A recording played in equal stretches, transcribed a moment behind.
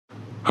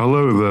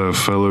Hello there,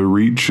 fellow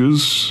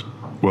Reachers.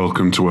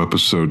 Welcome to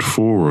episode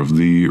 4 of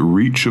the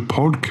Reicher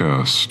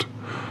Podcast.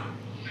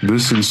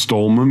 This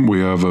installment,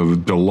 we have a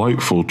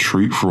delightful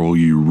treat for all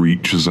you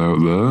Reachers out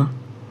there.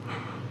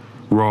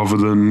 Rather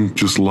than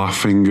just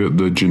laughing at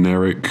the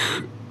generic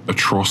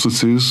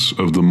atrocities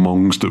of the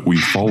Mongs that we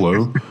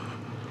follow,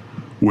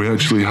 we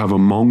actually have a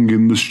Mong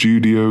in the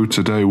studio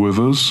today with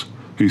us.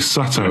 He's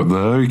sat out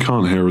there, he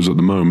can't hear us at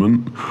the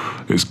moment.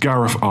 It's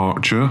Gareth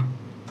Archer.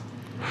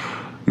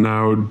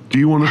 Now, do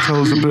you want to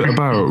tell us a bit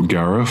about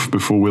Gareth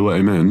before we let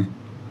him in?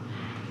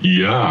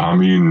 Yeah, I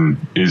mean,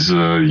 he's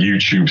a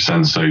YouTube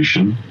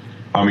sensation.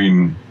 I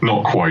mean,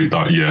 not quite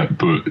that yet,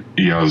 but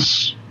he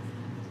has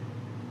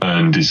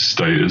earned his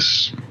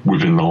status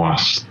within the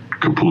last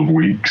couple of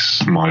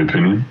weeks, in my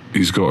opinion.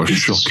 He's got a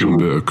shocking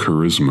bit of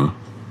charisma.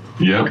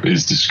 Yep,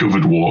 he's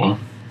discovered water.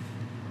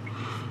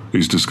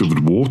 He's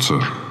discovered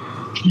water?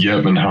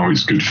 Yep, and how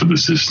it's good for the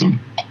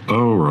system.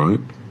 Oh, right.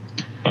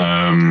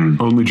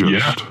 Only just.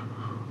 Yeah.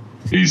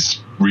 He's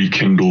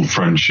rekindled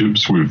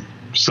friendships with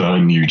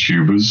certain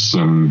YouTubers,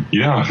 and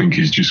yeah, I think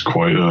he's just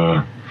quite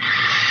a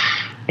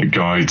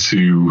guy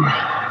to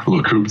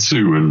look up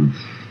to and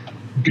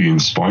be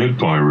inspired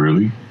by,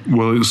 really.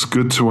 Well, it's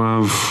good to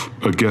have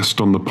a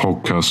guest on the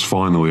podcast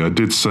finally. I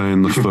did say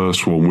in the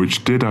first one,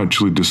 which did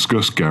actually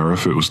discuss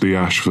Gareth, it was the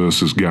Ash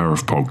versus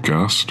Gareth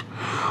podcast.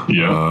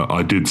 Yeah.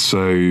 I did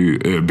say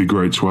it'd be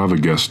great to have a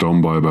guest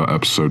on by about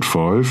episode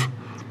 5.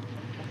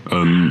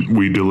 And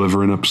we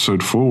deliver in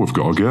episode 4, we've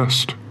got our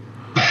guest.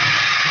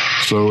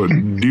 So,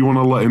 do you want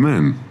to let him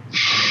in?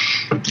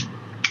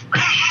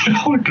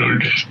 Oh,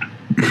 God.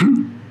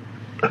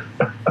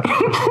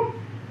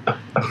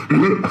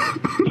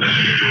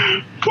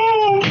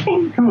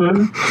 Oh,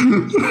 man.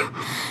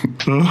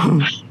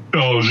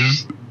 Oh,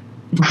 just...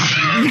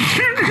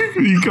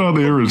 He can't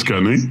hear us,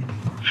 can he?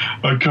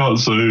 I can't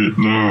say it,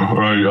 no.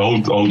 Right,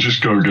 I'll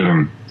just go get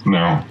him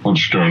now. I'll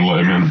just go and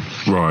let him in.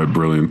 Right,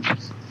 brilliant.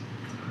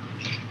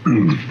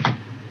 We've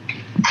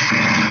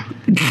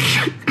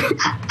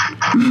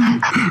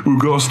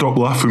got to stop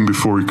laughing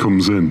before he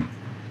comes in.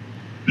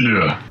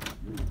 Yeah.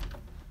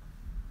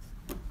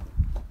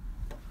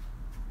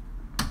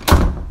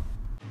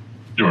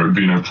 You're right,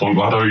 Vino Plonk,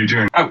 lad. How are you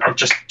doing? Oh,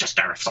 just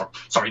Gareth.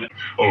 Sorry.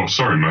 Oh,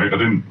 sorry, mate. I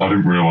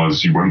didn't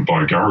realise you went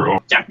by Gareth.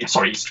 Oh. Yeah.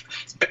 Sorry. It's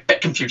a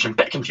bit confusion.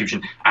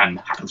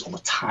 Happens all the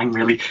time,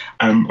 really.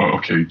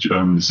 Okay.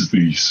 This is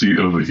the seat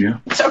over here.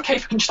 Is it okay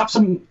if I can just have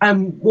some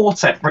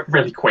water,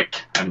 really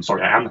quick?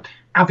 Sorry, I am an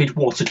avid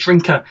water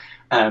drinker.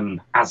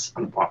 As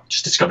I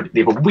just discovered it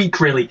the other week,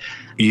 really.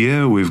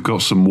 Yeah, we've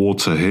got some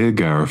water here,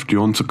 Gareth. Do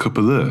you want a cup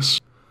of this?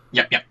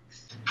 Yep.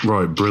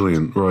 Right,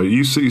 brilliant. Right,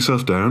 you sit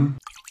yourself down.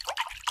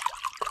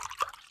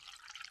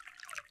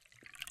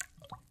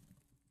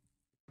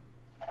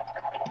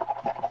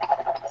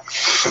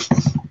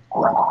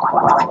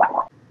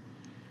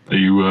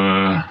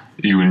 Are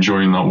you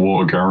enjoying that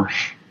water, Gareth?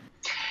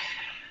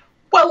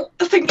 Well,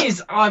 the thing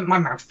is, my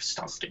mouth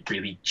starts to get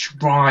really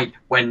dry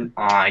when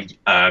I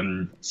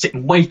sit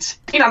and wait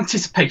in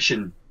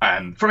anticipation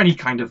for any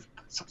kind of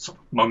sort of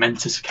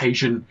momentous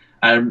occasion,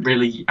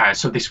 really.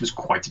 So this was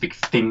quite a big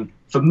thing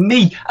for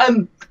me.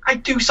 I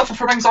do suffer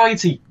from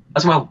anxiety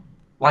as well,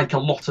 like a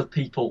lot of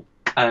people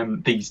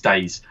these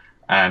days.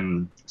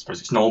 I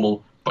suppose it's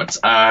normal, but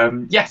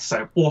yes,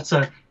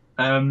 water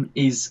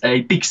is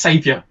a big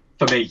saviour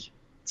for me,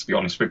 to be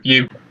honest with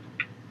you.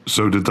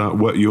 So did that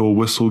wet your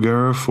whistle,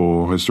 Gareth,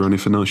 or is there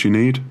anything else you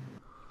need?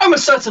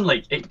 Most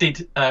certainly, it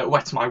did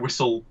wet my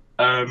whistle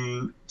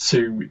to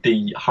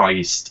the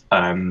highest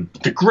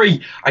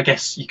degree, I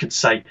guess you could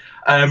say.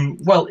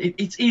 Well,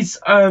 it is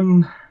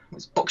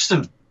it's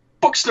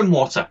Buxton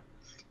water.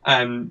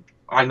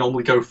 I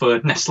normally go for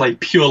Nestle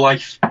Pure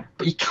Life,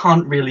 but you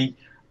can't really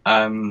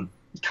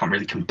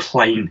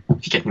complain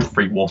if you're getting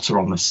free water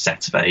on the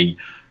set of a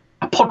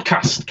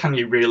podcast, can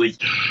you really?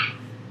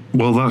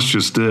 Well, that's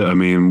just it. I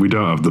mean, we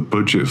don't have the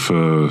budget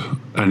for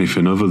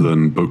anything other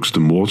than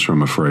Buxton water,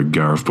 I'm afraid,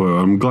 Gareth, but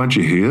I'm glad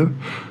you're here.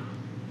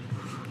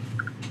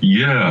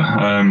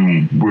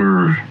 Yeah,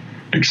 we're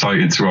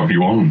excited to have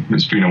you on.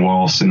 It's been a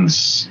while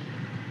since...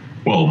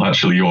 Well,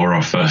 actually, you're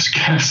our first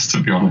guest,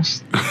 to be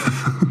honest.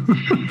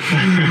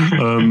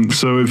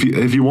 So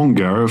if you want,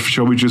 Gareth,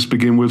 shall we just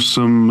begin with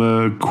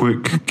some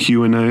quick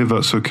Q&A, if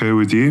that's okay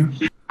with you?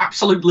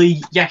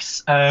 Absolutely,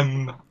 yes.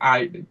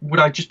 Would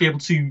I just be able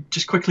to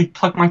just quickly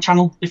plug my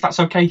channel, if that's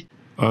okay?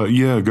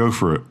 Yeah, go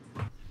for it.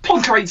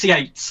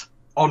 Plonker88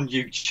 on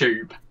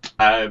YouTube.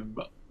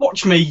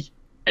 Watch me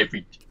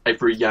every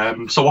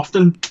so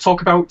often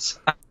talk about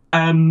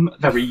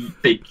very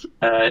big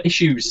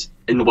issues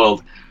in the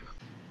world.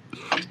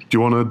 Do you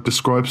want to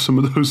describe some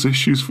of those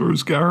issues for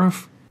us,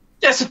 Gareth?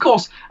 Yes, of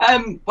course.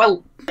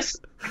 Well, I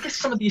guess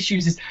some of the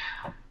issues is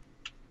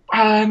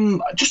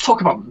just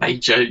talk about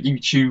major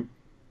YouTube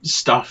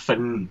stuff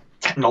and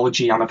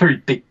technology. I'm a very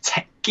big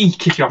tech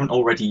geek, if you haven't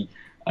already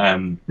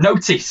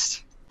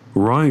noticed.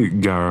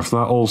 Right, Gareth,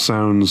 that all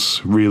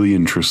sounds really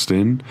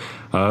interesting.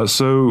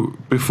 So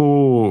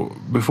before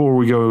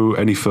we go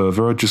any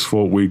further, I just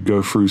thought we'd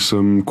go through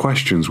some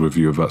questions with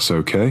you, if that's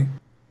okay.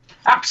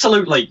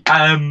 Absolutely.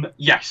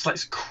 Yes,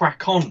 let's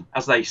crack on,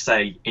 as they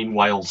say in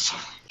Wales.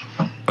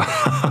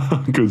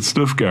 Good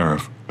stuff,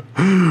 Gareth.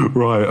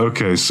 Right,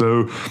 okay,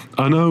 so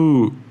I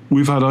know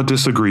we've had our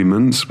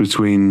disagreements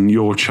between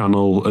your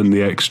channel and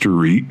the Extra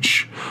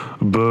Reach,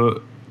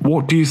 but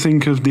what do you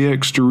think of the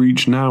Extra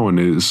Reach now and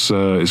its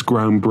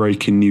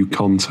groundbreaking new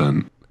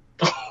content?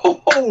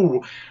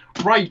 Oh,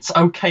 right.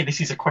 Okay, this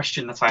is a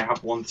question that I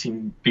have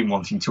been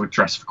wanting to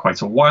address for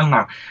quite a while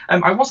now.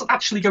 I wasn't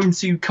actually going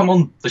to come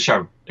on the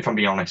show, if I'm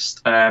being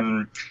honest.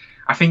 I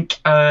think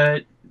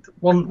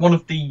one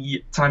of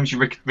the times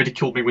you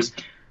ridiculed me was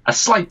a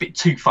slight bit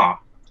too far.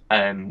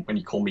 When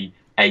you call me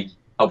a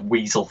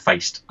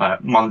weasel-faced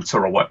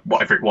monitor or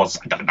whatever it was,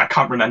 I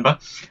can't remember.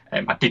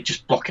 I did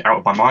just block it out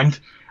of my mind.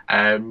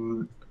 But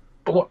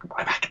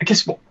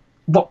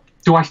what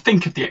do I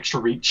think of the Extra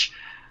Reach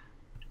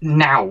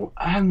now?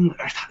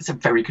 That's a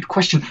very good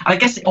question. I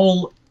guess it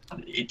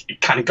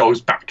kind of goes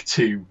back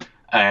to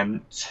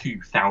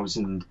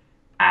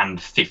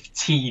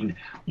 2015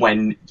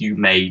 when you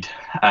made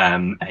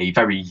a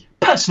very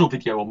personal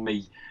video on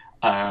me,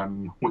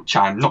 which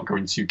I'm not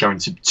going to go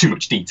into too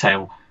much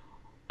detail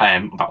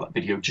about that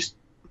video, just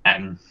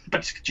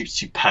basically due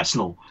to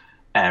personal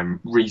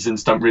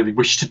reasons. Don't really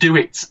wish to do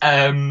it.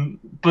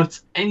 But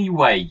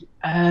anyway,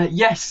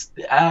 yes,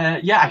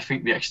 I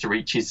think the Extra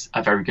Reach is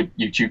a very good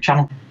YouTube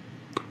channel.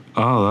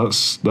 Oh,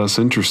 that's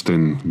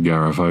interesting,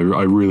 Gareth. I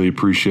really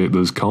appreciate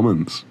those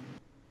comments.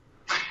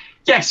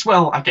 Yes,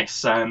 well, I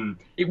guess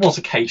it was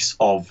a case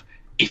of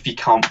if you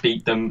can't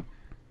beat them,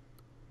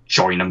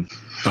 join them.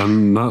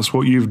 And that's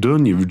what you've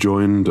done. You've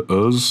joined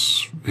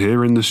us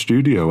here in the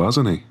studio,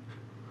 hasn't he?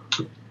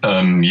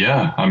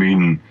 Yeah, I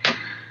mean,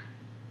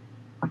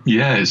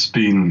 yeah, it's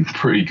been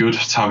pretty good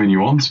having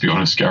you on, to be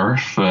honest,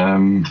 Gareth.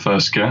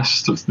 First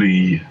guest of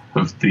the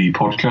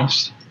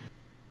podcast.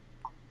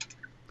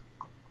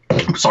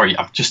 I'm sorry,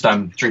 I'm just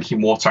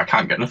drinking water. I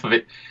can't get enough of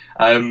it.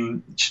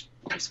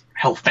 Just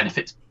health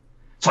benefits.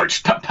 Sorry,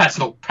 just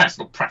personal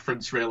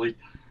preference, really.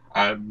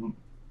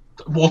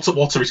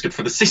 Water is good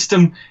for the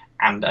system,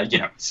 and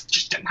it's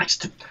just nice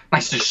to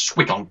just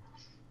swig on.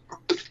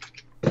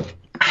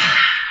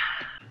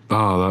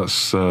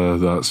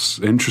 That's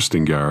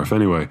interesting, Gareth.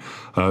 Anyway,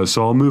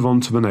 so I'll move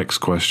on to the next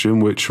question,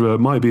 which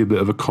might be a bit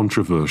of a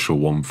controversial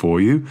one for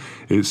you.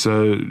 It's,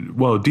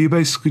 do you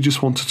basically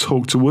just want to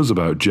talk to us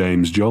about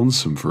James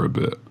Johnson for a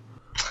bit?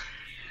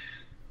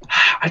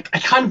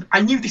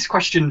 I knew this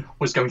question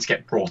was going to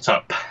get brought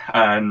up.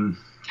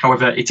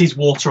 However, it is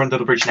water under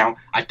the bridge now.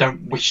 I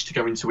don't wish to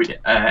go into it,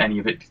 any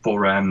of it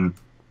for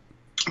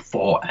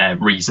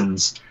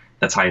reasons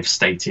that I have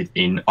stated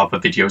in other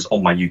videos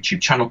on my YouTube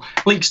channel.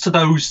 Links to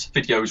those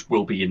videos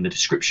will be in the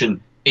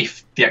description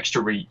if the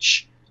Extra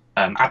Reach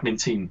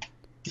admin team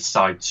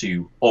decide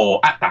to, or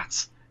at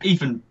that,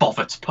 even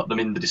bother to put them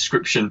in the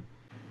description.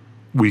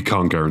 We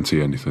can't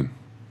guarantee anything.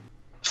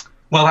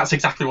 Well, that's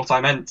exactly what I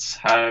meant.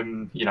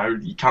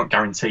 You can't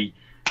guarantee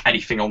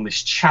anything on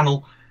this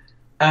channel.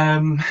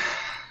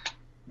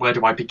 Where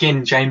do I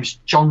begin? James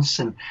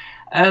Johnson.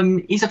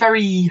 He's a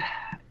very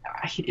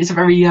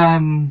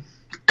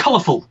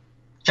colourful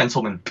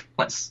gentleman.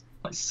 Let's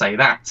say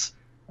that.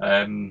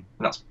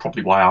 That's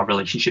probably why our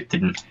relationship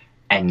didn't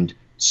end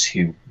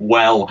too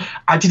well.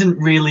 I didn't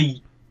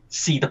really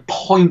see the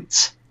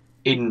point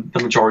in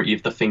the majority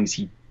of the things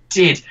he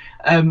did.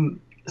 One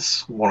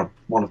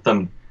of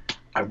them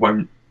I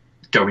won't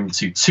go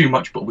into too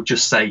much, but would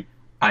just say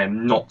I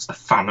am not a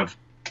fan of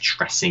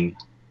dressing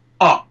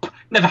up.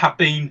 Never have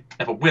been,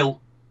 never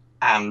will,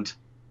 and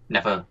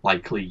never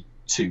likely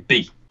to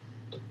be.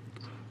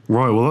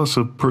 Right, well, that's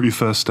a pretty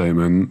fair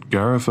statement.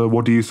 Gareth,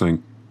 what do you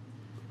think?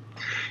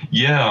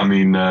 Yeah, I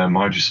mean,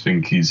 I just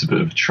think he's a bit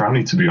of a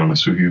tranny, to be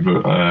honest with you,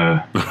 but...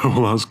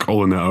 well, that's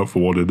calling it out for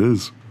what it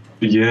is.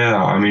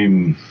 Yeah, I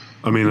mean...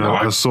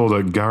 I saw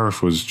that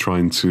Gareth was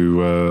trying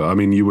to...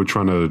 you were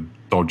trying to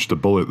dodge the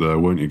bullet there,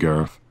 weren't you,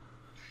 Gareth?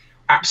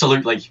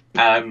 Absolutely.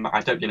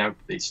 I don't,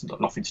 it's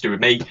nothing to do with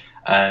me.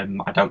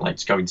 I don't like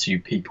to go into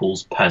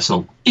people's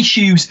personal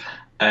issues,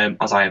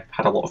 as I have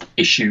had a lot of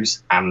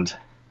issues and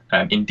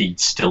indeed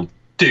still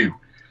do.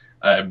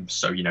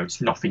 So,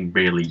 it's nothing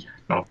really,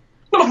 none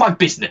of my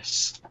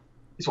business,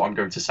 is what I'm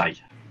going to say.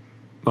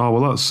 Oh,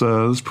 well,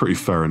 that's pretty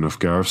fair enough,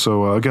 Gareth.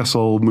 So I guess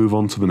I'll move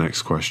on to the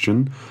next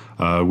question,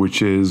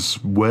 which is,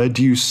 where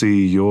do you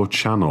see your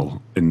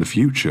channel in the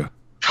future?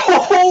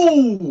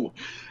 Oh,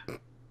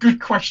 good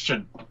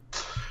question.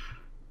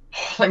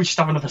 Let me just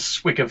have another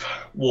swig of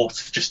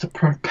water just to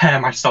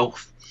prepare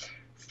myself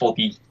for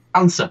the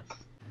answer.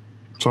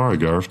 Sorry,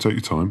 Gareth, take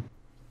your time.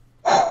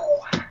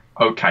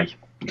 Okay.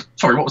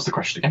 Sorry, what was the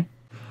question again?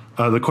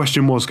 The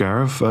question was,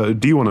 Gareth,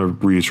 do you want to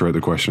reiterate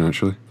the question,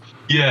 actually?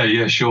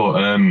 Yeah, sure.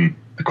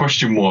 The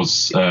question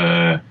was,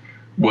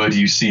 where do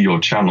you see your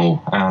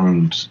channel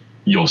and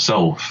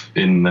yourself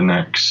in the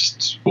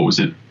next, 5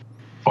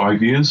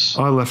 5 years?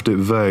 I left it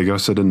vague. I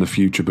said in the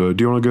future, but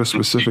do you want to go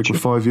specific with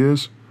 5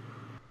 years?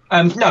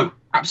 No,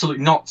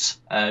 absolutely not.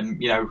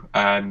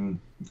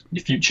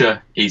 The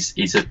future is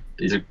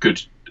a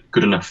good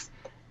enough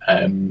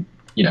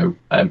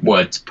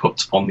word to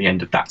put on the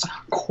end of that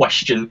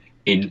question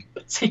in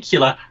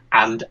particular,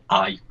 and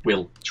I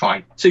will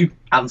try to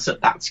answer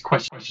that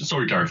question.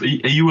 Sorry, Gareth. Are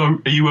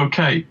you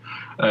okay?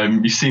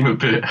 You seem a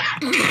bit.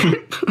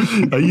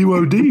 Are you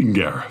ODing,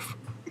 Gareth?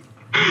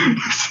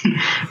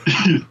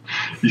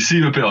 You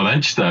seem a bit on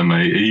edge there,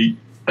 mate.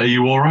 Are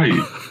you all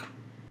right?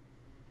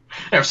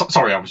 Yeah,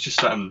 sorry, I was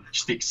just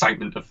the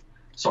excitement of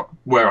sort of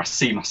where I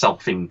see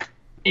myself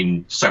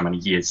in so many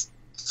years'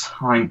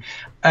 time.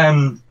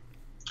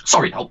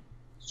 Sorry, I'll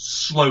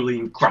slowly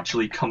and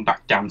gradually come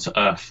back down to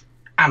earth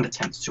and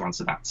attempt to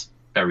answer that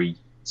very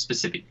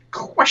specific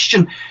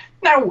question.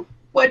 Now,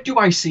 where do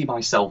I see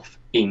myself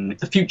in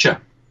the future?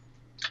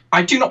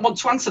 I do not want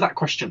to answer that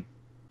question.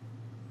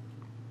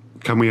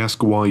 Can we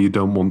ask why you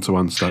don't want to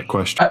answer that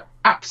question?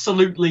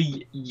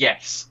 Absolutely,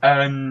 yes.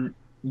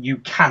 You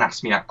can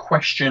ask me that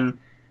question,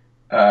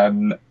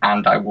 and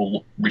I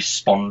will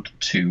respond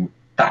to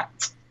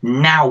that.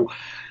 Now,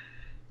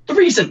 the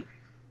reason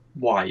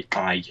why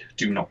I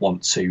do not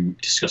want to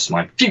discuss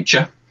my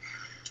future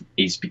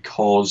is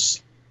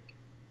because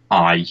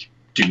I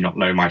do not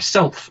know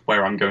myself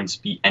where I'm going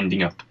to be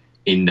ending up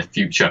in the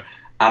future,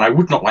 and I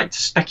would not like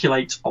to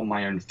speculate on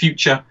my own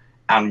future,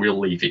 and we'll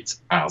leave it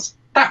as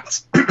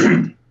that.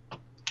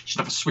 Should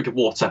have a swig of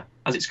water,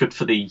 as it's good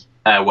for the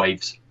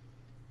airwaves.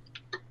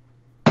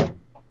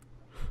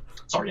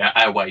 Sorry,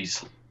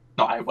 airways,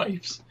 not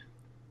airwaves.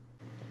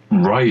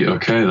 Right,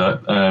 okay,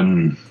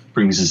 that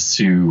brings us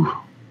to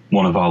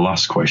one of our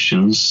last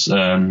questions.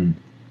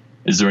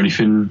 Is there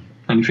anything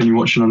you're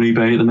watching on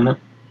eBay at the minute?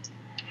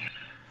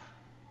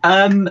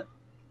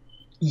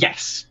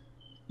 Yes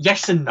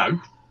and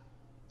no.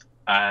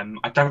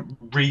 I don't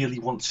really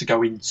want to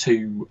go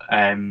into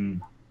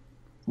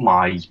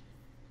my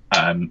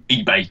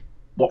eBay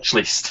watch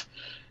list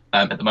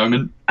at the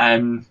moment.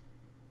 You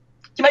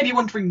may be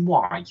wondering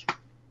why.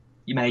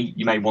 You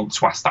may want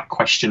to ask that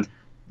question.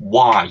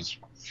 Why?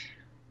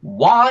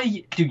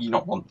 Why do you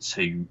not want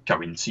to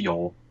go into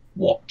your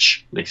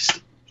watch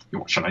list? You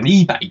watch on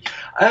eBay.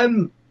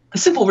 The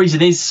simple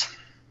reason is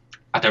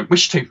I don't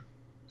wish to.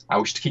 I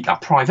wish to keep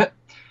that private,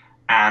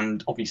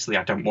 and obviously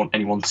I don't want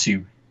anyone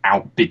to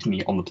outbid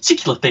me on the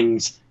particular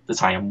things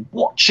that I am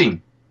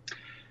watching.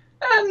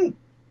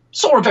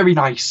 Saw a very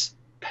nice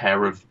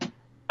pair of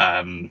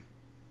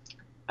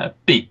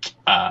big.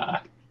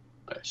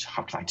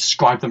 How can I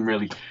describe them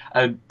really?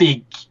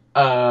 Big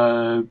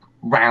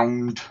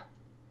round.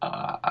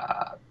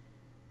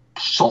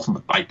 Sort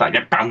of like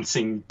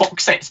bouncing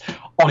box sets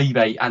on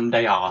eBay, and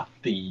they are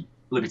the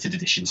limited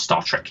edition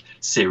Star Trek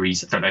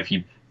series. I don't know if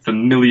you're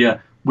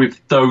familiar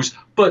with those,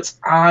 but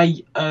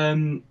I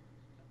don't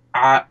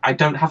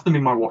have them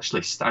in my watch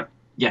list. They're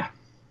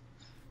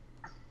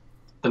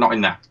not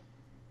in there.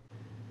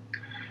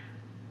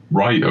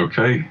 Right,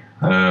 okay.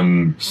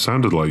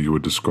 Sounded like you were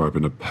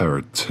describing a pair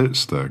of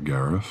tits there,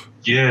 Gareth.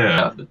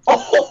 Yeah.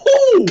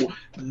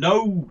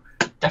 No,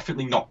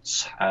 definitely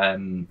not.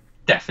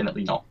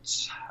 Definitely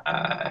not.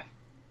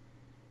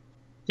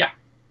 Yeah.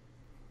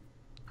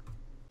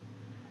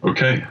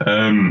 Okay.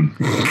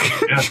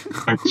 Yeah.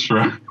 Thanks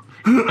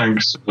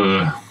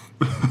for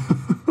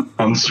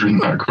answering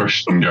that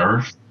question,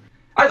 Gareth.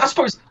 I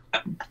suppose,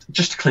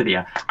 just to clear the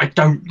air, I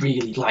don't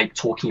really like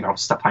talking about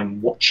stuff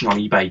I'm watching on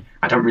eBay.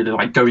 I don't really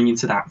like going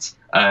into that.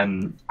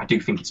 I do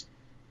think it's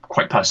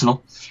quite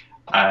personal.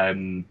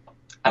 And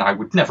I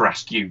would never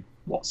ask you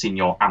what's in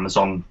your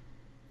Amazon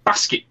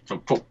basket,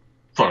 for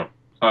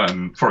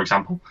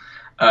example.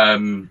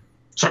 Sorry,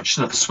 just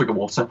another swig of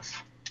water.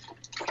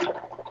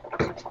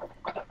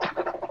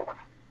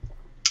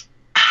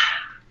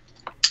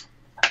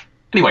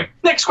 Anyway,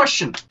 next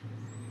question.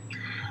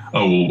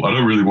 Oh, well, I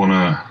don't really want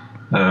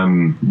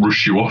to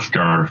rush you off,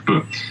 Gareth,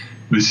 but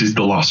this is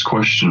the last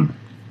question.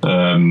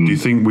 Do you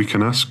think we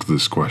can ask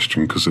this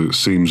question? Because it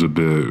seems a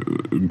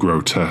bit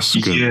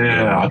grotesque.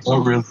 Yeah, I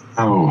don't really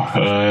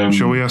know.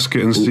 Shall we ask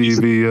it and see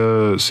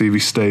if he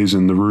stays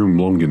in the room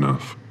long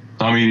enough?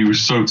 I mean, he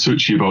was so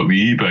touchy about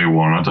the eBay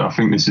one. I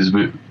think this is a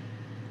bit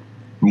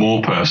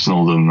more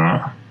personal than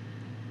that.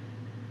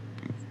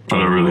 I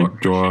don't really.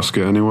 Do I ask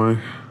it anyway?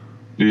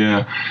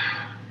 Yeah.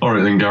 All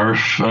right then,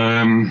 Gareth.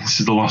 This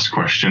is the last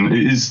question.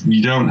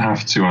 You don't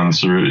have to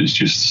answer it. It's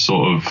just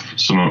sort of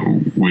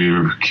something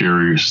we're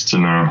curious to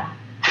know.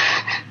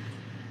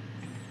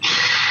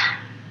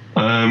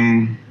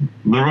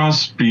 There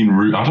has been.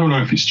 I don't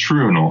know if it's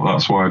true or not.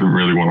 That's why I don't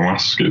really want to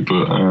ask it.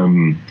 But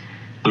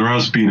there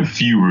has been a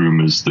few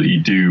rumours that you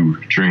do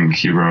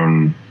drink your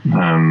own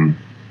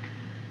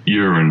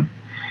urine,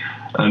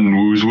 and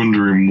we was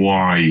wondering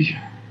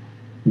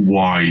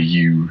why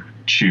you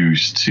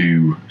choose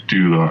to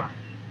do that.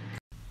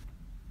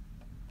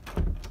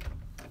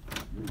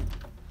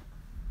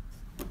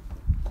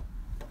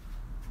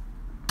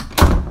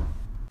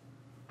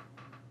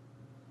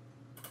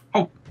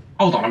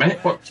 Hold on a minute.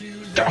 What?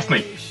 Get off me.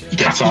 You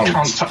can't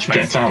touch me.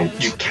 Get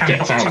out. You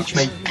cannot touch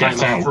me. Get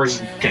I'm out. a free,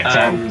 Get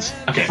out.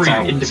 a Get free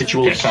out.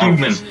 individual Get out.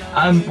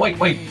 human.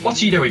 Wait.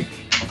 What are you doing?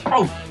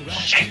 Oh,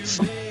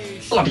 shit.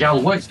 Bloody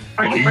hell, where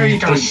are you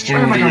going? Where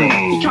am I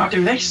going? You can't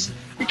do this.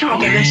 You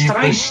can't do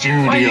this to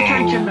me. Why are you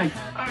kicking me?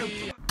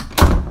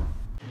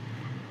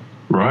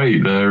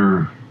 Right,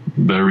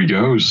 there he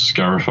goes,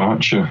 Gareth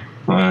Archer.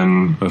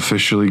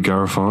 Officially,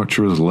 Gareth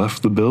Archer has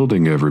left the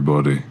building,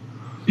 everybody.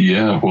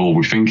 Yeah, well,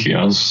 we think he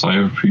has. I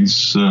hope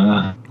he's...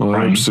 I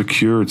hope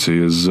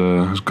security has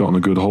gotten a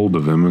good hold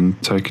of him and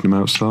taken him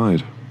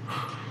outside.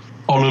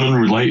 On an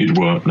unrelated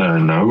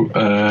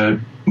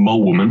note,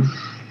 Mole Woman.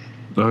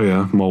 Oh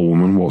yeah, Mole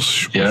Woman, what's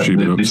she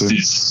been up to?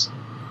 This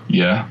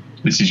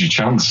is your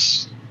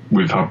chance.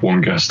 We've had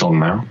one guest on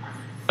now.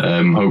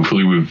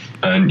 Hopefully we've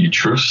earned your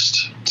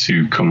trust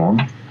to come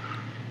on.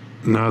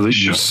 Now that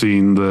you've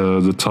seen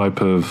the type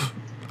of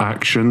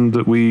action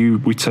that we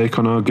take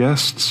on our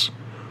guests.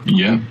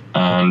 Yeah,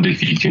 and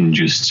if you can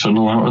just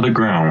tunnel out of the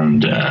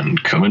ground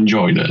and come and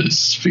join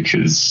us,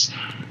 because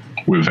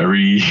we're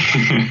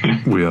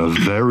we are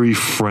very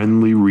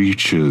friendly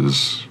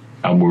reachers.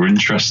 And we're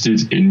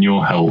interested in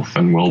your health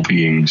and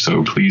well-being,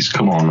 so please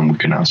come on and we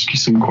can ask you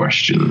some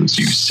questions,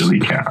 you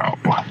silly cow.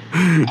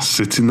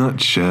 Sit in that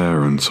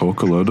chair and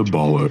talk a load of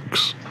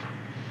bollocks.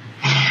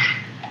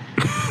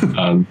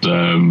 And,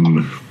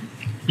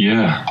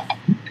 yeah,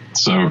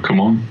 so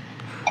come on.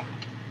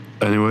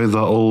 Anyway,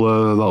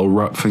 that'll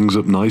wrap things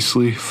up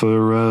nicely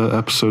for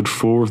episode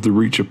 4 of the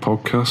Reicher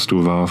Podcast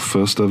with our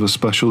first ever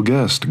special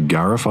guest,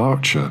 Gareth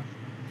Archer.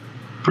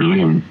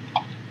 Brilliant.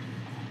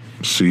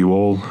 See you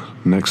all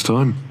next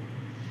time.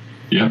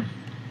 Yeah.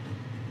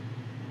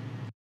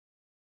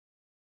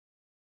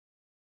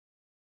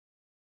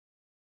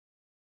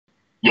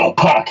 Your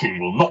parking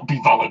will not be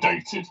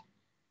validated.